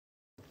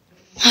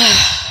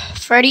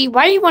Freddy,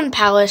 why do you want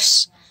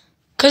Palace?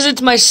 Because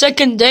it's my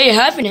second day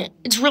having it.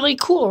 It's really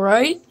cool,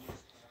 right?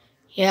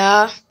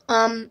 Yeah,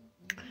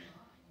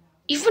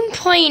 you've been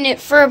playing it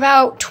for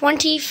about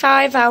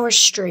 25 hours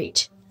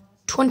straight.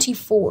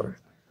 24.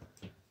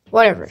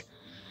 Whatever.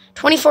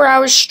 24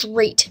 hours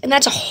straight. And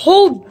that's a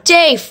whole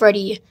day,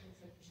 Freddy.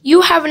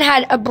 You haven't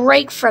had a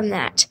break from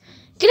that.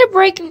 Get a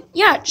break and,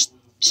 yeah,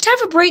 just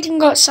have a break and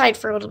go outside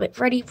for a little bit.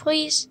 Freddy,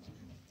 please?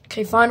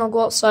 Okay, fine, I'll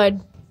go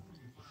outside.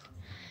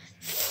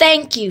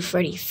 Thank you,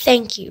 Freddy.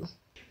 Thank you.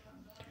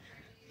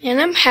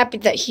 And I'm happy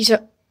that he's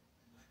on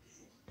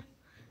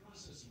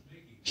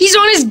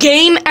his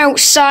game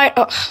outside.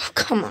 Oh,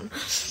 come on.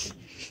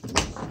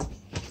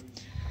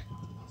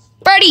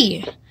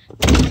 Freddy!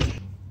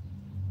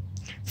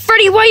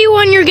 Freddy, why are you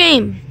on your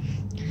game?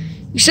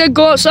 You said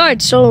go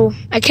outside, so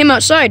I came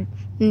outside.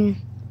 And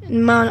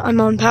I'm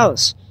on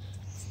Palace.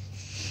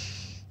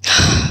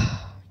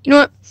 You know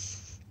what?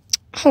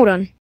 Hold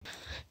on.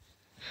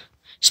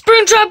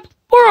 Springtrap,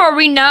 where are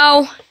we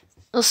now?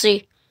 We'll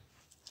see.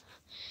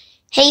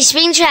 Hey,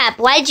 Springtrap,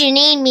 why'd you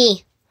name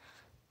me?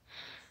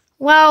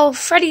 Well,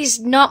 Freddy's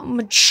not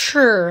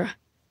mature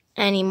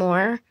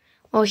anymore.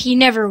 Well, he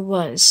never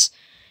was.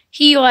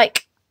 He,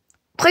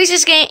 plays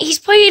his game. He's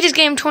played his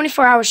game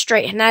 24 hours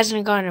straight and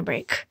hasn't gone on a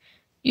break.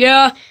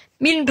 Yeah,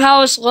 me and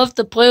Palace love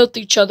to play with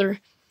each other.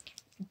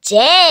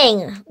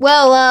 Dang.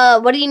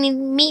 Well, what do you need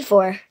me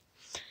for?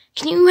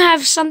 Can you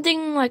have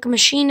something like a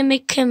machine to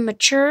make him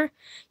mature?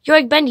 You're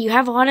like Bendy, you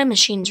have a lot of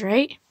machines,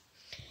 right?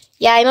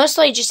 Yeah, I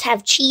mostly just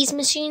have cheese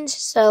machines,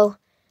 so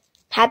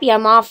happy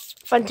I'm off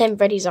Funtime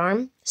Freddy's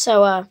arm.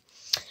 So,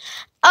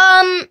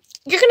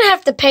 you're gonna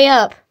have to pay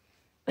up.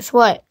 with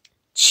what?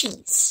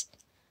 Cheese.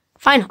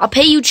 Fine, I'll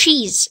pay you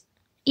cheese.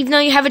 Even though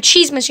you have a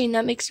cheese machine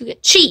that makes you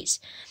get cheese.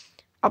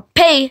 I'll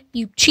pay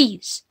you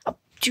cheese. I'll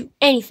do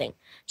anything.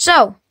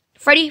 So,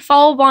 Freddy,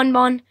 follow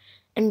Bonbon,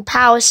 and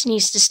Palace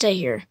needs to stay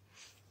here.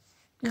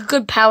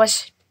 Good,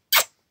 Palace.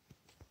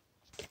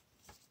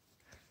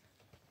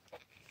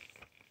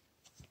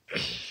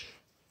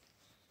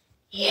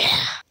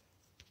 Yeah.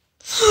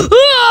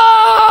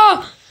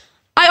 Ah!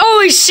 I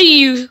always see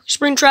you,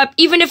 Springtrap,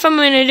 even if I'm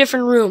in a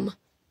different room.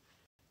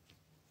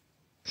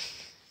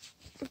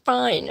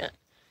 Fine.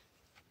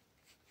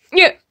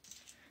 Yeah.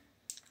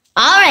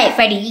 Alright,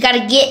 Freddy, you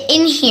gotta get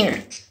in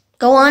here.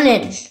 Go on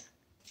in.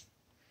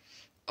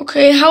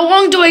 Okay, how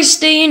long do I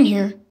stay in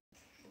here?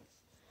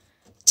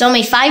 It's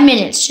only 5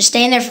 minutes. Just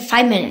stay in there for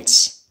 5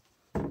 minutes.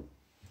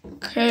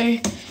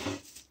 Okay.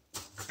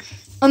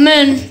 I'm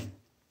in.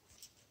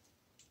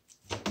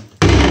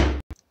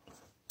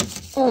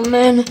 Oh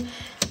man,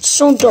 it's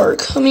so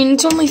dark. I mean,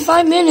 it's only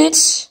 5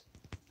 minutes.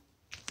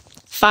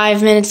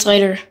 5 minutes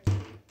later.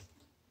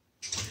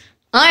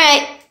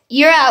 Alright,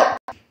 you're out.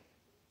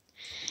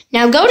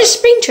 Now go to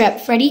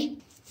Springtrap, Freddy.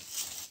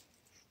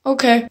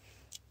 Okay.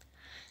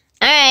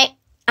 Alright,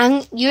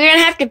 you're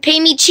gonna have to pay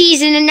me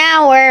cheese in an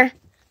hour.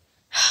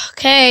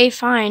 Okay,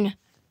 fine.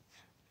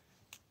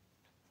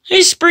 Hey,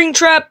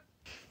 Springtrap.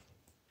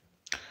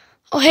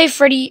 Oh, hey,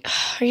 Freddy.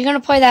 Are you gonna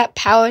play that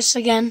Palace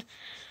again?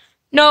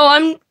 No,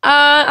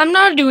 I'm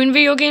not doing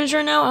video games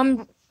right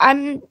now. I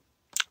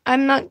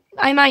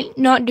might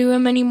not do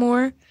them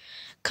anymore,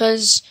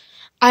 cause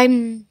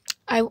you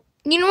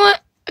know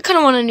what? I kind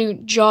of want a new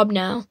job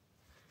now.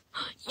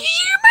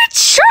 You're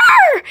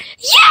mature!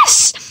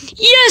 Yes!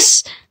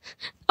 Yes!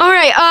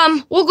 Alright,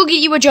 we'll go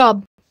get you a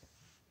job.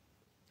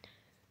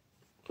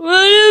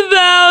 What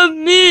about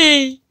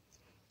me?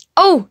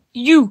 Oh,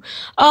 you.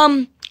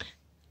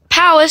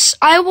 Palace,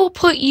 I will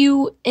put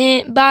you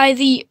in by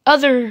the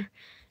other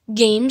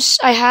games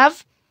I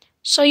have,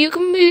 so you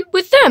can be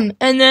with them.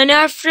 And then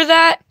after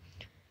that,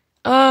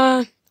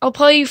 I'll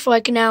play you for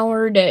like an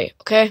hour a day,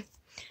 okay?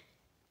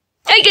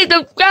 I get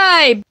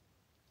subscribe.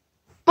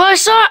 Well,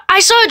 I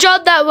saw a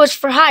job that was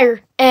for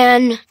hire,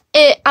 and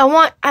I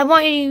want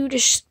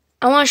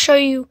to show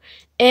you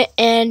it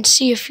and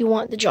see if you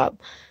want the job.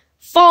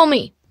 Follow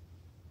me.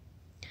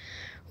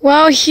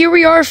 Well, here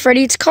we are,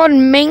 Freddy. It's called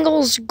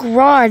Mangle's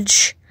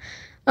Garage.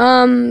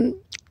 Do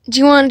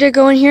you want to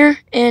go in here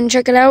and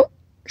check it out?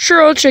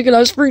 Sure, I'll check it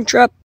out.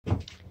 Springtrap.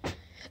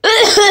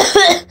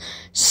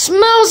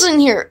 Smells in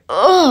here.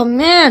 Oh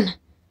man.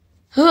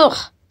 Ugh.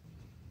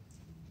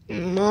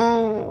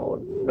 No.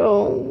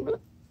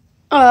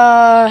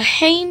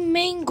 Hey,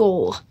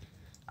 Mangle.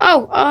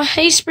 Oh,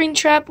 hey,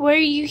 Springtrap, why are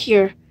you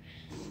here?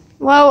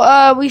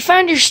 Well, we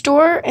found your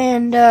store,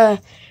 and,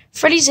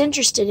 Freddy's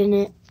interested in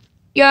it.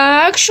 Yeah,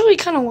 I actually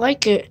kind of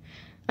like it.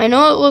 I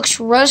know it looks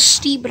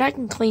rusty, but I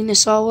can clean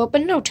this all up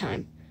in no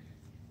time.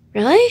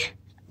 Really?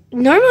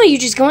 Normally you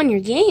just go on your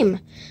game.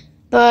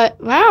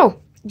 But, wow,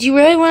 do you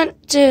really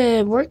want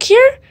to work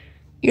here?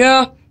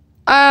 Yeah,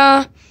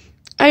 I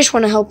just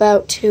want to help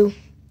out, too.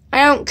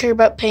 I don't care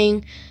about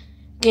getting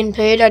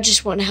paid. I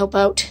just want to help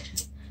out.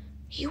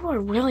 You are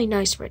really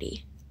nice,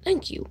 Freddy.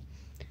 Thank you.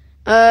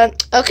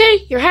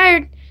 Okay, you're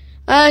hired.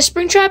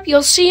 Springtrap,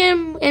 you'll see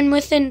him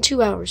within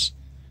 2 hours.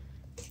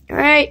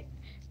 Alright.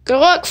 Good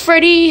luck,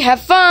 Freddy.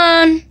 Have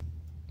fun.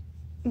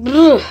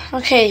 Ugh.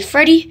 Okay,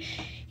 Freddy,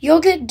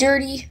 you'll get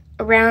dirty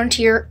around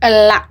here a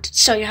lot.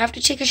 So you have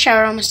to take a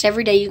shower almost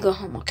every day you go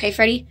home. Okay,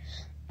 Freddy?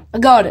 I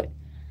got it.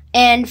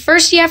 And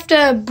first you have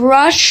to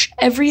brush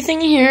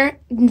everything here.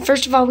 And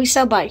first of all, we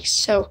sell bikes.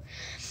 So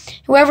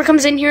whoever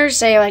comes in here,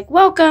 say like,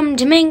 welcome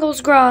to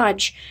Mangle's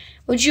Garage.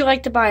 Would you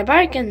like to buy a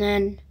bike? And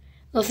then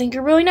they'll think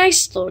you're really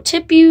nice. They'll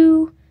tip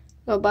you.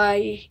 They'll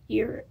buy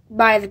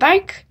the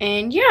bike.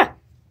 And yeah.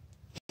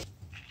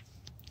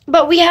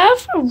 But we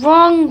have a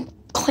wrong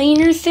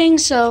cleaner thing,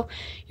 so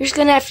you're just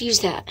going to have to use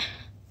that.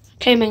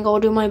 Okay, Mangle, I'll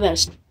do my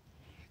best.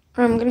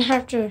 I'm going to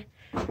have to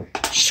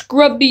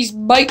scrub these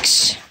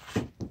bikes.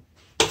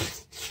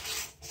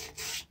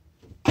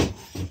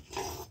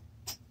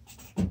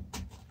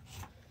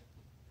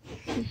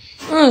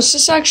 Oh, this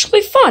is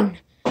actually fun.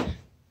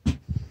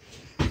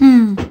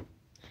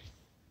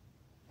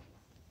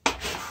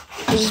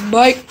 This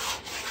bike.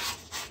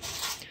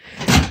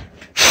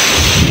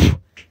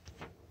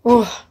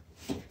 Oh.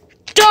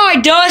 Die,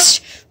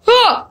 dust!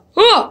 Oh!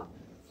 Oh!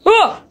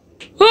 Oh!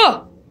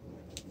 Oh!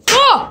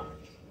 Oh!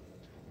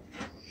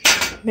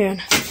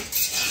 Man.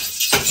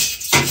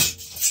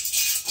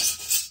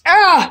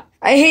 Ah!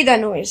 I hate that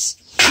noise.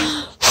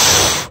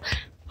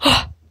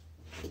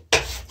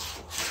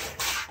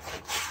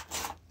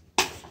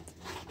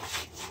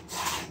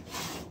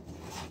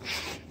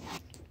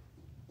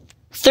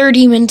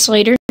 30 minutes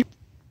later.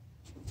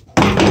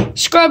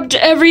 Scrubbed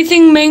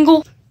everything,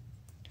 Mangle.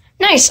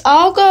 Nice.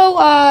 I'll go,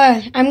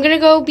 I'm gonna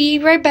go be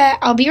right back.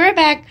 I'll be right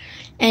back.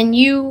 And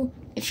you,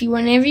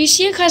 whenever you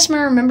see a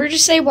customer, remember to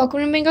say, welcome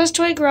to Mango's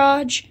Toy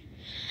Garage.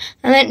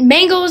 And then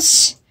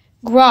Mango's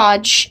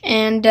Garage.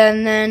 And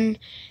then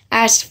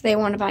ask if they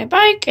want to buy a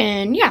bike.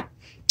 And yeah.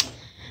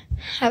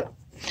 Have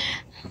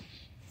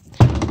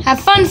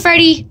fun,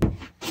 Freddy.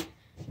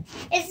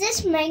 Is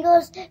this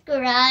Mango's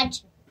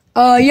Garage?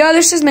 Yeah,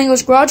 this is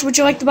Mango's Garage. Would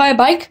you like to buy a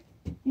bike?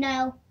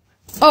 No.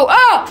 Oh,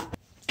 ah!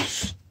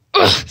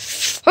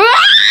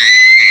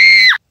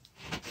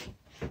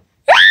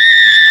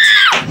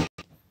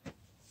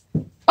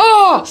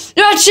 Oh,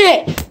 that's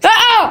it!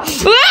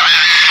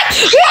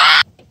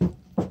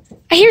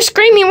 I hear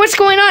screaming. What's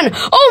going on?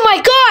 Oh my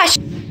gosh!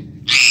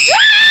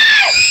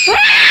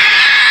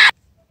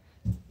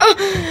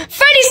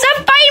 Freddy, stop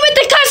fighting with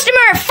the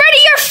customer! Freddy,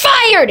 you're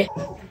fired!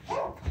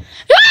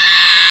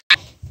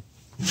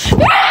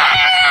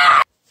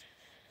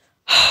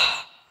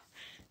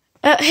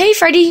 Hey,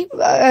 Freddy,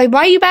 why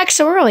are you back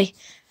so early?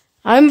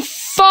 I'm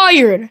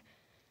fired.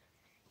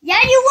 Yeah,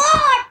 you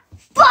are,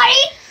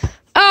 buddy.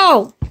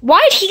 Oh,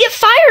 why did he get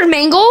fired,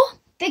 Mangle?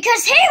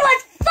 Because he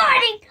was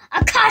fighting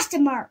a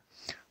customer.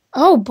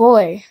 Oh,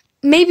 boy.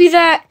 Maybe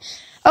that...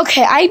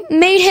 Okay, I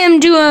made him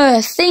do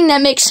a thing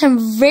that makes him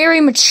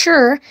very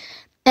mature,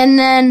 and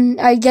then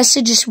I guess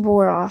it just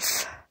wore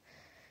off.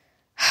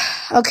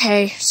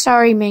 Okay,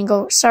 sorry,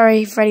 Mangle.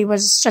 Sorry, Freddy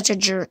was such a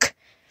jerk.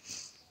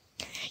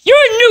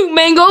 You're new,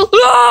 Mangle!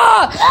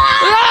 Ah!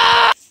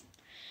 Ah!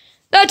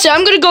 That's it,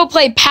 I'm gonna go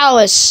play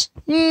Palace.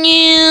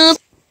 No,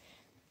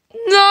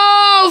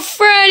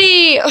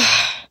 Freddy!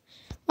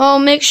 Oh,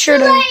 make sure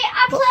to...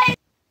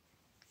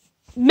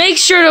 Make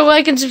sure to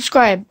like and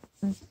subscribe.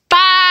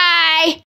 Bye!